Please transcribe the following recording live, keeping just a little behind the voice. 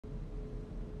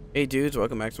Hey dudes,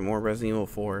 welcome back to more Resident Evil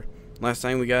 4. Last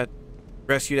time we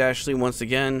rescued Ashley once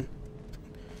again.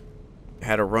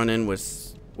 Had a run-in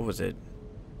with, what was it?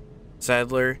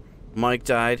 Sadler. Mike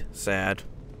died. Sad.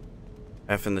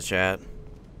 F in the chat.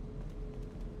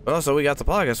 But also we got the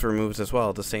progress removed as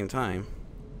well at the same time.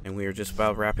 And we are just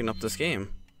about wrapping up this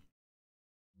game.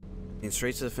 And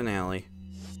straight to the finale.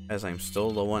 As I'm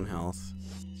still low on health.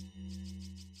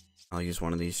 I'll use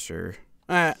one of these, sure.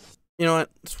 You know what?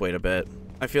 Let's wait a bit.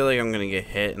 I feel like I'm gonna get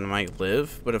hit and might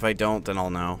live, but if I don't, then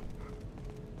I'll know.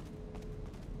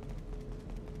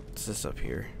 What's this up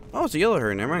here? Oh, it's a yellow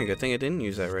heart. Never mind. Good thing I didn't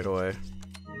use that right away.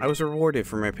 I was rewarded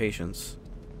for my patience.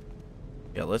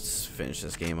 Yeah, let's finish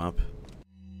this game up.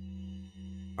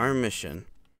 Our mission.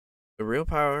 The real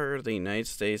power of the United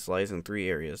States lies in 3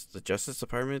 areas: the Justice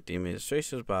Department, the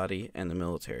administrative body, and the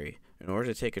military. In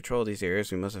order to take control of these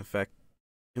areas, we must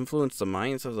influence the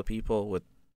minds of the people with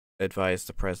advise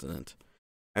the president.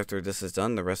 After this is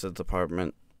done, the rest of the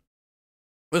departments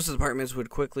would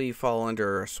quickly fall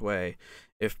under our sway.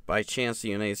 If by chance the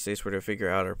United States were to figure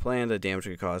out our plan, the damage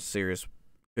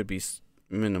could be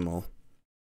minimal.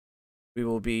 We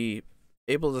will be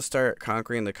able to start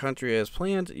conquering the country as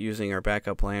planned. Using our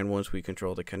backup plan, once we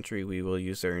control the country, we will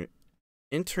use our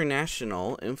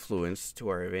international influence to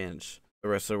our advantage. The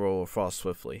rest of the world will fall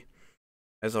swiftly.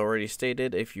 As already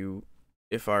stated,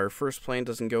 if our first plan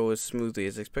doesn't go as smoothly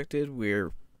as expected,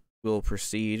 we'll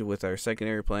proceed with our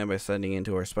secondary plan by sending in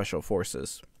our special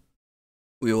forces.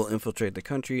 We will infiltrate the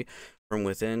country from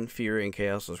within. Fear and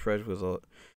chaos will spread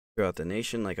throughout the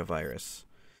nation like a virus.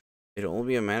 It'll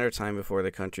only be a matter of time before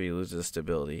the country loses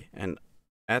stability, and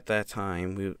at that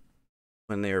time,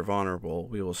 when they are vulnerable,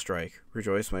 we will strike.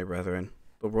 Rejoice, my brethren.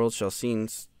 The world soon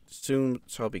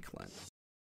shall be cleansed.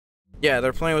 Yeah,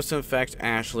 their plan was to infect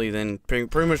Ashley, then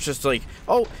pretty much just like,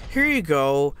 oh, here you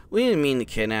go. We didn't mean to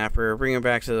kidnap her. Bring her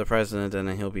back to the president, and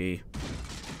then he'll be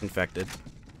infected.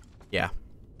 Yeah.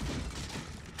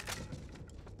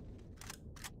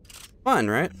 Fun,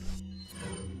 right?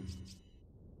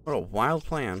 What a wild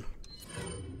plan.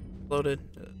 Loaded.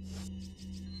 You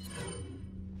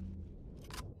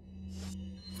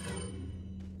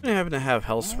wouldn't happen to have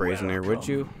health sprays in there, would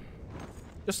you?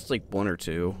 Just like 1 or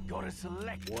 2. Gotta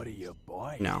select. What are you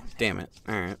buying? No, damn it.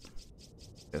 Alright.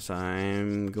 Guess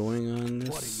I'm going on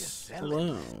this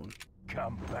alone.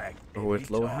 Come back. Or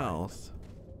with low health.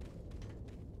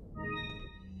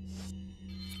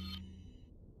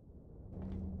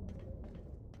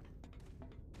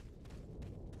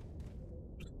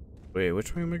 Wait,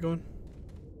 which way am I going?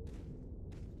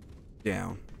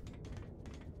 Down.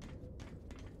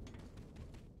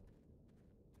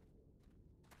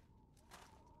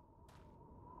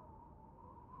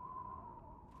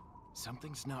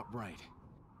 Something's not right.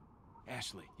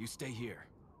 Ashley, you stay here.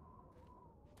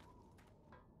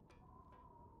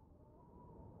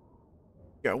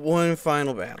 Got one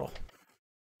final battle.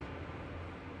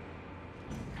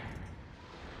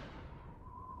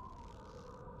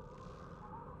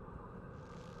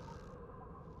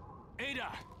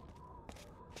 Ada!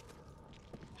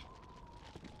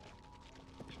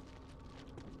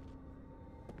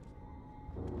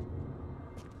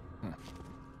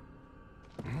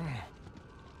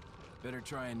 Better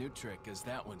try a new trick, cause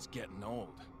that one's getting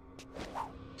old.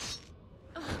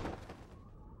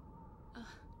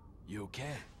 You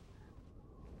okay?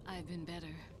 I've been better.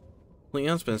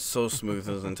 Leon's been so smooth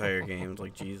this entire game.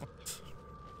 Like, Jesus.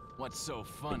 What's so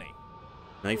funny?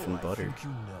 Knife and butter.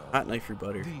 Hot knife for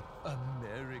butter. The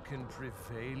American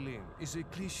prevailing is a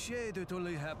cliche that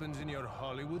only happens in your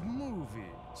Hollywood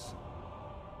movies.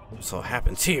 So it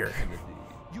happens here.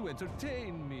 You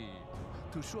entertain me.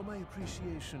 To show my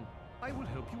appreciation, I will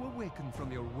help you awaken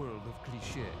from your world of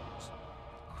cliches.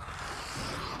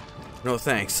 No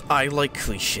thanks. I like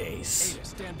cliches. Ada,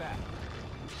 stand back.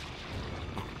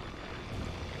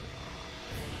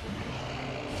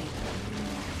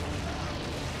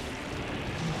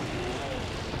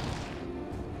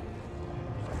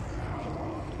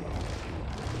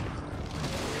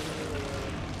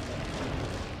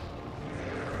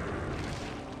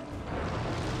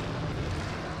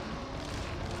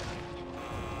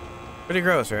 Pretty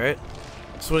gross, right?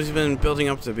 That's what he's been building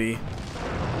up to be.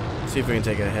 See if we can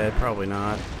take it ahead. Probably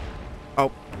not.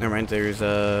 Oh, never mind. There's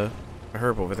a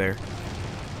herb over there.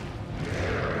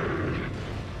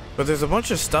 But there's a bunch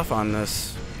of stuff on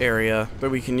this area that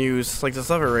we can use, like this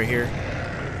lever right here.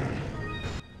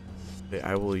 Okay,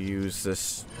 I will use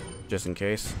this just in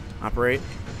case. Operate.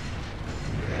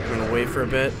 I'm gonna wait for a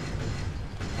bit.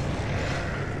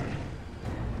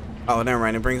 Oh, never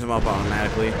mind. It brings them up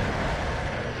automatically.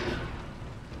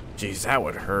 Jeez, that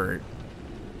would hurt.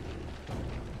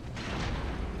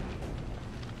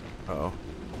 Uh-oh.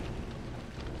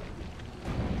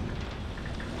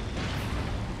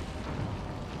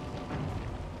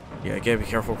 Yeah, gotta be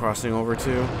careful crossing over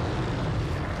too.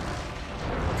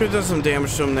 Could've done some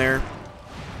damage to him there.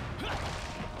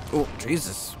 Oh,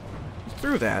 Jesus. He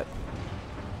threw that.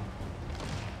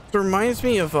 It reminds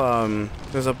me of,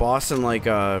 there's a boss in, like,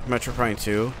 Metro Prime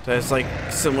 2 that has, like,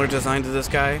 similar design to this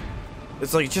guy.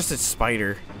 It's, like, just a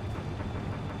spider.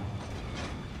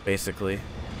 Basically.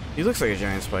 He looks like a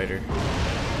giant spider.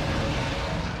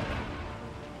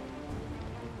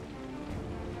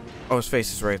 Oh, his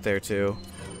face is right there, too.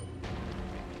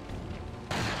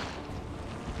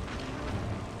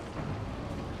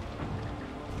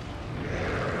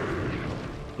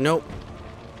 Nope.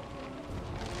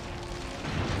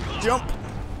 Jump!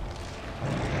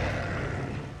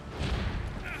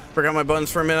 Forgot my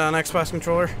buttons for a minute on Xbox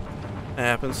controller. That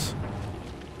happens.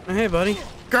 Oh, hey, buddy.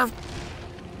 Garf!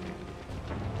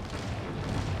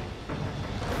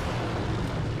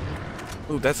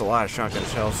 Ooh, that's a lot of shotgun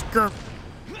shells. Garf!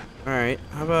 Alright,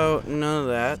 how about none of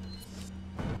that?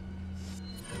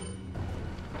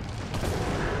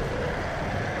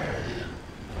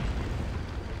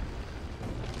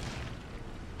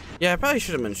 Yeah, I probably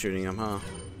should have been shooting him, huh?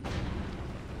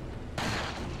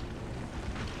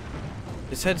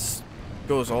 His head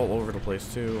goes all over the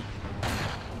place, too.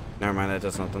 Never mind, that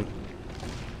does nothing.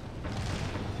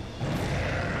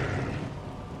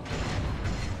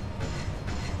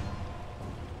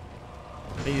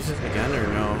 Can I use it again, or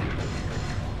no?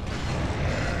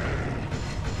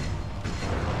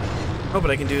 Oh,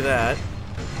 but I can do that.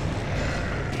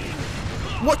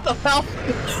 What the hell?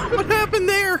 What happened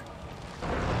there?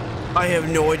 I have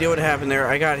no idea what happened there.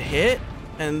 I got hit,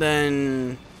 and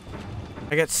then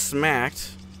I got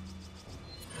smacked.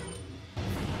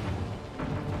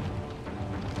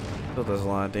 Still does a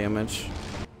lot of damage.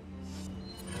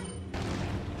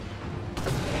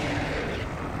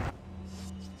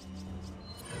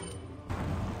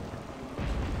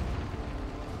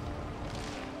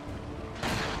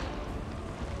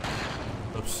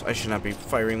 Oops, I should not be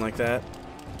firing like that.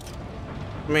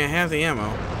 I mean, I have the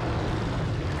ammo.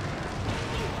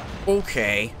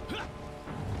 Okay.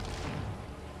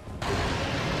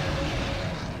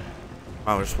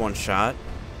 Oh, just one shot.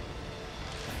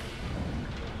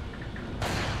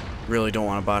 Really don't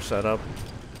want to botch that up.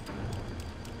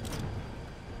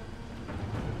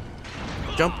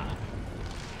 Jump.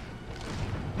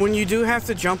 When you do have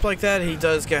to jump like that, he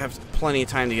does have plenty of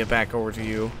time to get back over to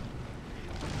you.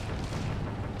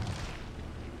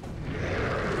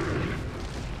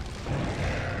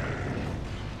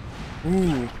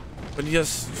 Ooh. But he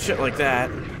does shit like that.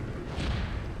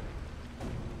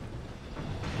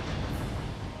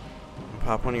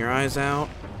 Pop one of your eyes out.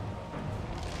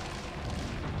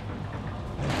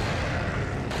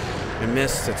 I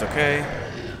missed, it's okay.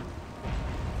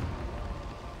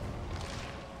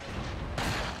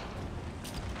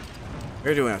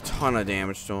 You're doing a ton of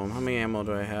damage to him. How many ammo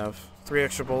do I have? 3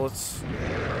 extra bullets.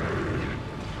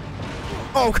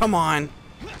 Oh, come on!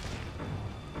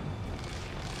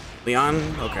 Leon?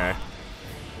 Okay.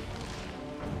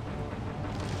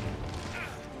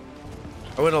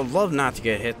 I would have loved not to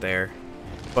get hit there,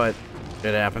 but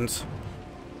it happens.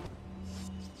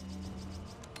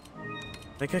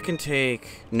 I think I can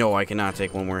take... No, I cannot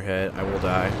take one more hit. I will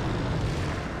die.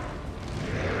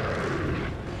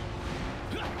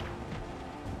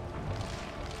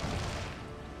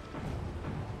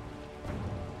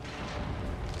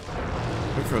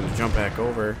 Wait for him to jump back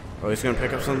over. Oh, he's gonna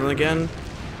pick up something again?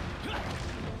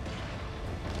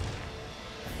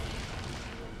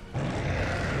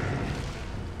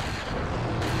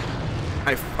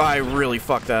 I really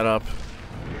fucked that up.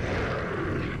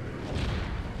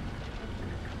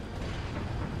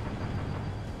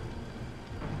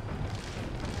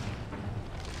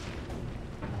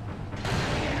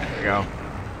 There we go.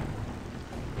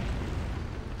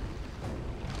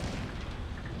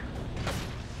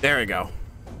 There we go.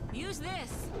 Use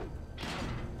this.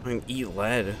 I can eat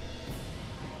lead.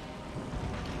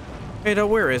 Ada,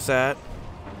 where is that?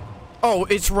 Oh,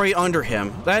 it's right under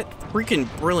him. That freaking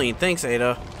brilliant. Thanks,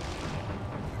 Ada.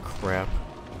 Crap.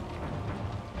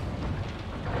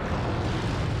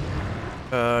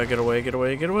 Get away, get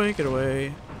away, get away, get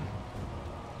away.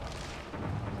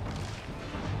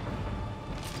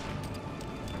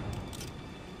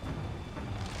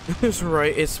 It's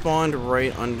right, it spawned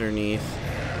right underneath.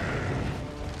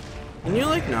 Can you,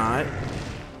 like, not?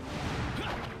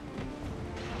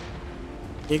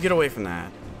 You get away from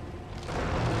that.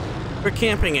 We're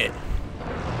camping it.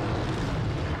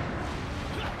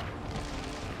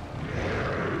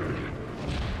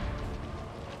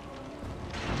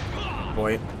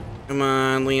 Boy. Come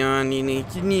on, Leon. You need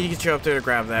to get you up there to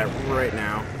grab that right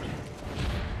now.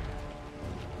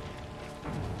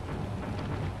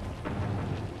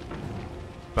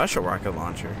 Special rocket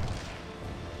launcher.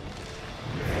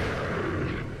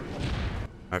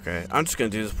 Okay, I'm just gonna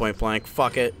do this point blank.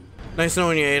 Fuck it. Nice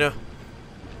knowing you, Ada.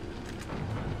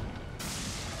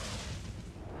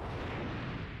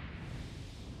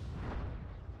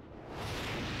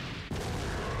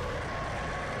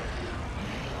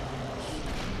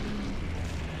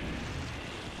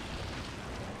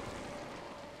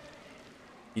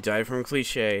 You died from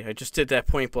cliche. I just did that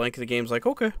point blank and the game's like,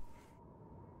 okay.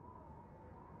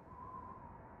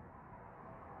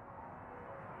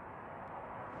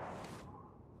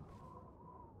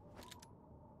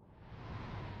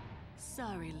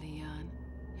 Sorry, Leon.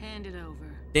 Hand it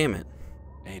over. Damn it.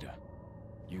 Ada,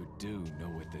 you do know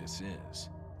what this is.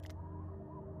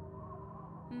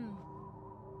 Hmm.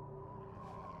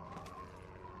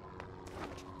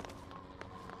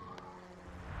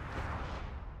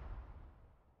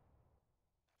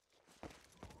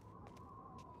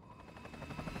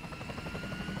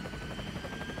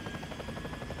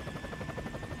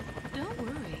 Don't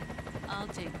worry. I'll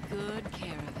take good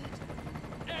care of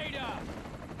it. Ada!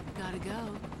 Gotta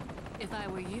go. If I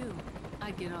were you,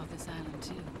 I'd get off this island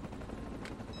too.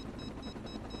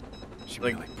 She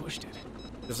Like- really pushed it.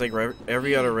 Just like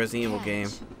every other Resident Evil Catch. game.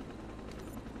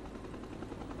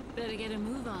 Better get a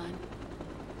move on.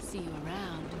 See you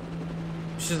around.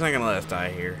 She's not gonna let us die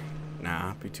here.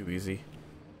 Nah, be too easy.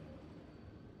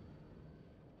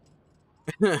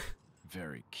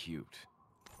 Very cute.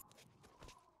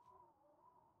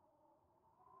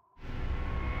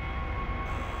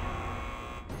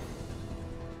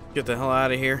 Get the hell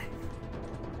out of here.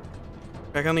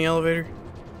 Back on the elevator.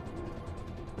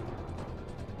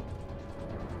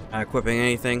 Not equipping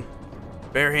anything.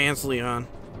 Bare hands, Leon.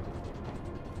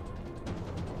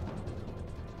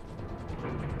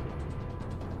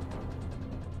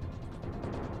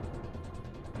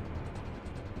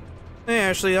 Hey,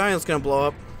 Ashley, the island's gonna blow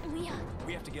up. Leon,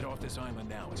 We have to get off this island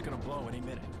now. It's gonna blow any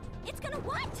minute. it's gonna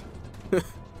what?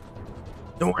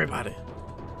 Don't worry about it.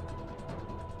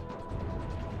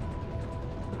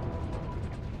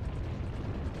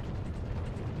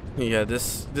 Yeah,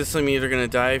 this I'm either gonna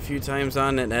die a few times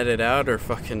on and edit out, or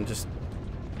fucking just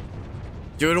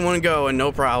do it in one go and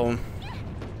no problem.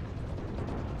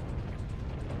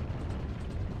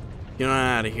 Get on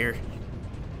out of here.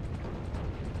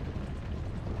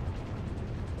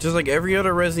 Just like every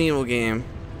other Resident Evil game,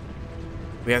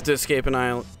 we have to escape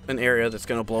an area that's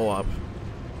gonna blow up.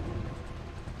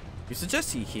 Use the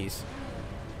Jesse keys.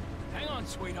 Hang on,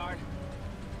 sweetheart.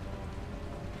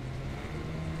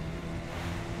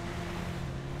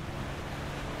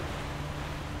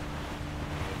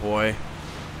 Boy,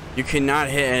 you cannot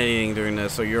hit anything during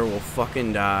this, or you will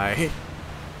fucking die.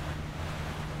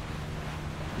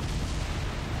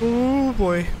 Oh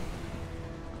boy.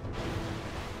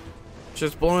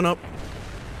 Just blowing up.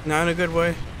 Not in a good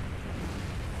way.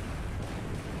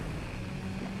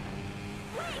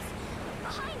 Please!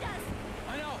 Behind us!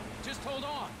 I know. Just hold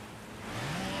on.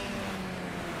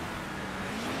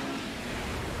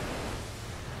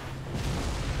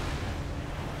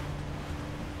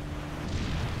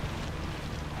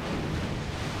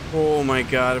 Oh my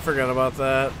god, I forgot about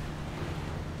that.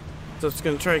 Just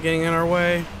gonna try getting in our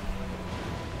way.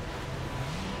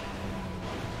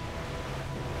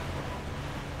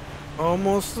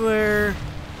 Almost there.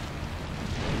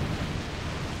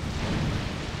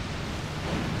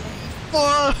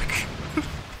 Fuck!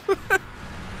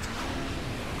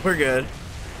 We're good.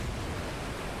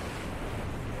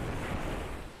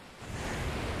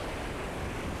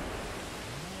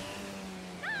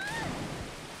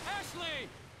 Ashley!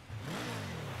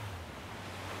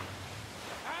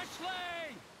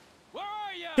 Ashley! Where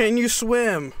are you? Can you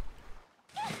swim?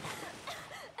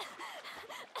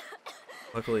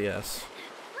 Luckily, yes.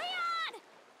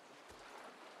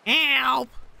 Leon! Help!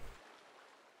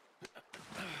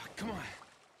 Come on.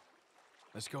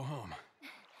 Let's go home.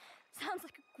 Sounds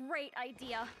like a great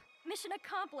idea. Mission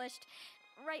accomplished.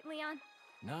 Right, Leon?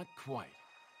 Not quite.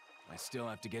 I still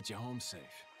have to get you home safe.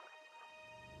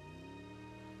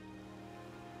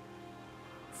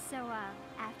 So,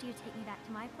 after you take me back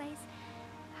to my place,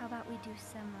 how about we do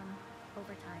some,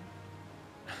 overtime?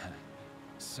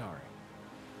 Sorry.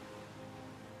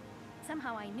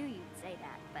 Somehow I knew you'd say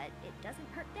that, but it doesn't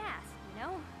hurt to ask, you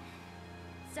know?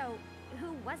 So,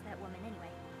 who was that woman anyway?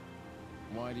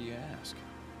 Why do you ask?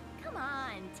 Come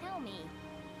on, tell me.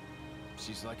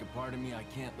 She's like a part of me I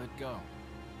can't let go.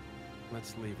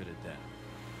 Let's leave it at that.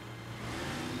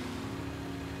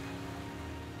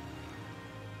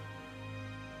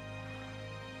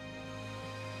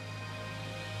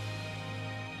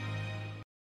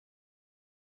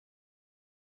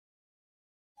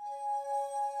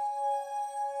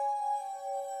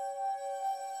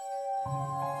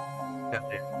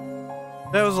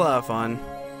 That was a lot of fun.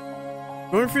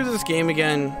 Going through this game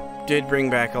again did bring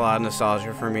back a lot of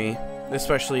nostalgia for me,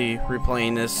 especially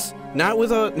replaying this not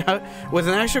with an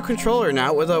actual controller,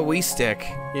 not with a Wii stick,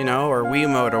 you know, or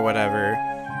Wiimote or whatever.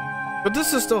 But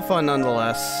this is still fun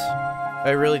nonetheless. I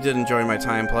really did enjoy my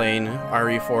time playing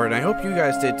RE4, and I hope you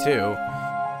guys did too.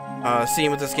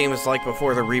 Seeing what this game is like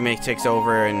before the remake takes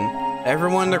over, and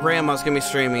everyone and their grandma's gonna be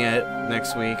streaming it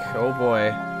next week. Oh boy.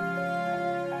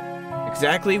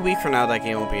 Exactly a week from now, that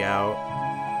game will be out.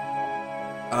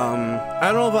 I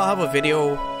don't know if I'll have a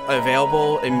video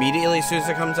available immediately as soon as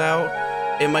it comes out.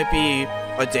 It might be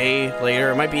a day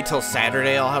later. It might be till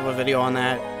Saturday I'll have a video on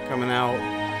that coming out.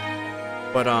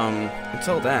 But,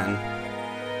 until then...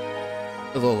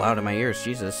 A little loud in my ears,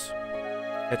 Jesus.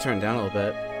 I turned down a little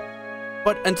bit.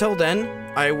 But until then,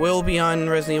 I will be on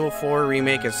Resident Evil 4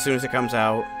 Remake as soon as it comes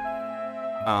out.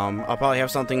 I'll probably have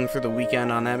something for the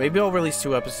weekend on that. Maybe I'll release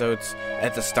 2 episodes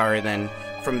at the start, and then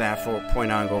from that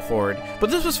point on go forward. But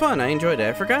this was fun. I enjoyed it.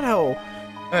 I forgot how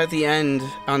at the end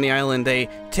on the island they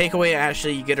take away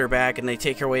Ashley, you get her back, and they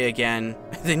take her away again,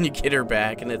 and then you get her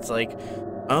back, and it's like,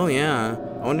 oh yeah.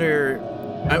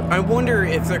 I wonder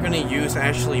if they're gonna use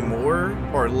Ashley more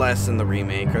or less in the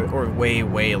remake, or way,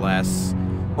 way less.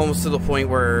 Almost to the point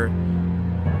where,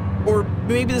 or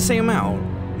maybe the same amount.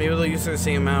 Maybe they'll use the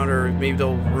same amount, or maybe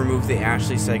they'll remove the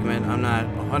Ashley segment. I'm not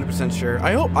 100% sure.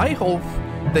 I hope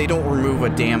they don't remove a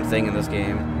damn thing in this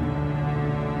game,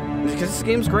 because this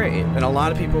game's great, and a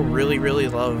lot of people really, really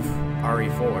love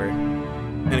RE4.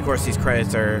 And of course, these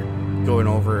credits are going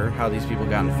over how these people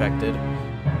got infected.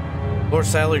 Lord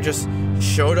Sadler just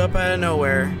showed up out of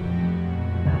nowhere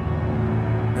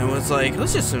and was like,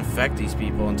 let's just infect these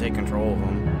people and take control of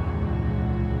them.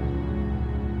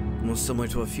 Almost similar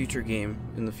to a future game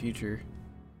in the future.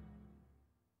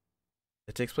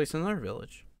 It takes place in our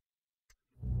village.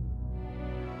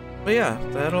 But yeah,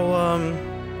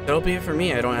 that'll be it for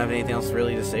me. I don't have anything else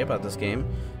really to say about this game.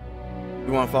 If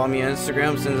you want to follow me on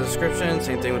Instagram, it's in the description.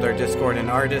 Same thing with our Discord and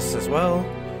artists as well.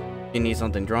 If you need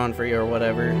something drawn for you or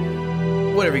whatever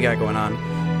you got going on.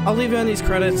 I'll leave you on these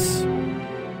credits,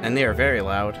 and they are very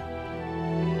loud.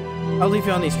 I'll leave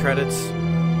you on these credits,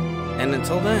 and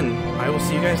until then, I will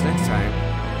see you guys next time.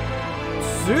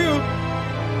 See ya!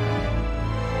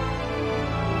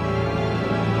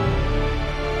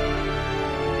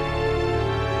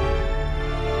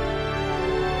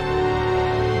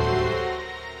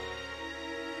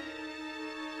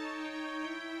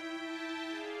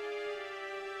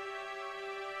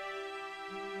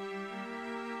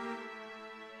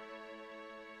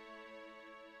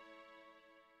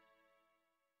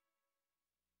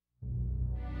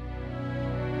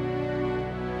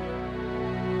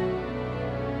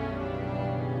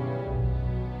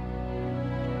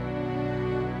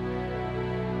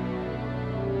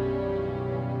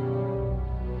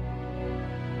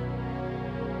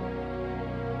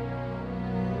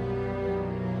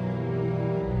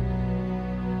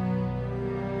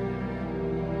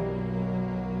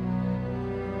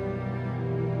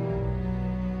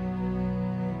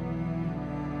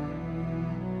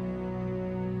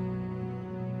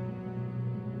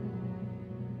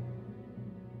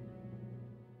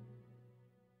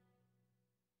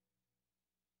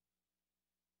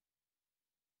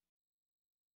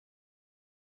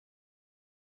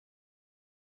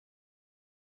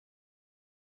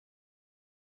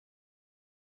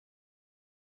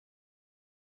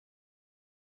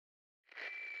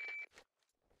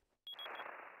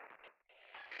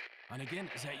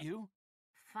 Hunnigan, is that you?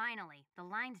 Finally, the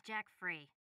line's jack free.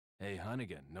 Hey,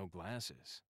 Hunnigan, no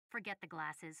glasses. Forget the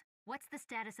glasses. What's the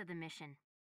status of the mission?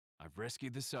 I've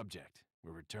rescued the subject.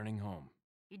 We're returning home.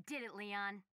 You did it,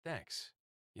 Leon. Thanks.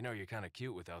 You know, you're kind of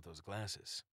cute without those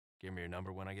glasses. Give me your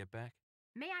number when I get back.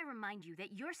 May I remind you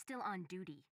that you're still on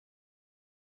duty.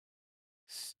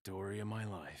 Story of my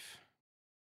life.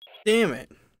 Damn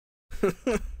it.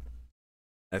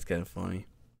 That's kind of funny.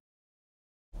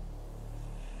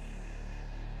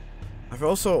 I've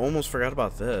also almost forgot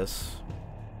about this.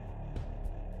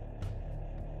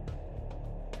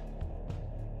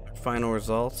 Final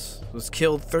results. Was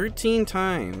killed 13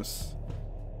 times.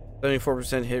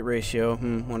 74% hit ratio.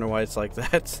 Wonder why it's like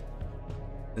that.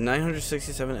 The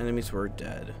 967 enemies were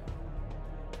dead.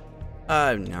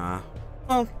 Nah.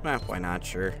 Well, why not?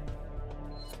 Sure.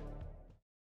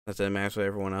 That doesn't match with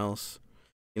everyone else.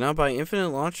 You know, buy Infinite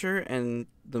Launcher and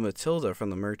the Matilda from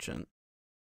the merchant.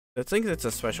 I think it's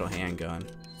a special handgun.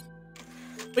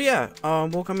 But yeah,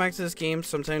 we'll come back to this game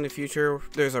sometime in the future.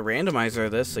 There's a randomizer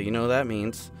of this, so you know what that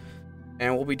means.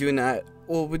 And we'll be doing that.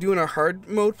 We'll be doing a hard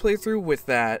mode playthrough with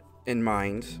that in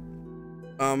mind.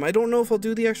 I don't know if I'll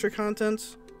do the extra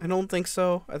content. I don't think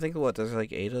so. I think what, there's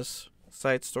like Ada's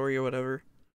side story or whatever.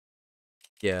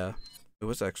 Yeah, it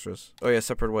was extras. Oh yeah,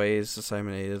 separate ways,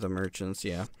 assignment Ada, the merchants,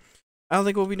 yeah. I don't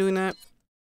think we'll be doing that.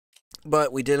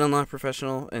 But we did unlock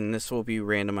professional, and this will be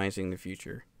randomizing the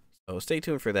future. So stay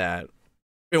tuned for that.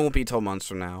 It won't be till months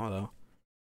from now, though.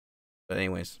 But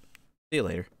anyways, see you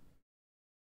later.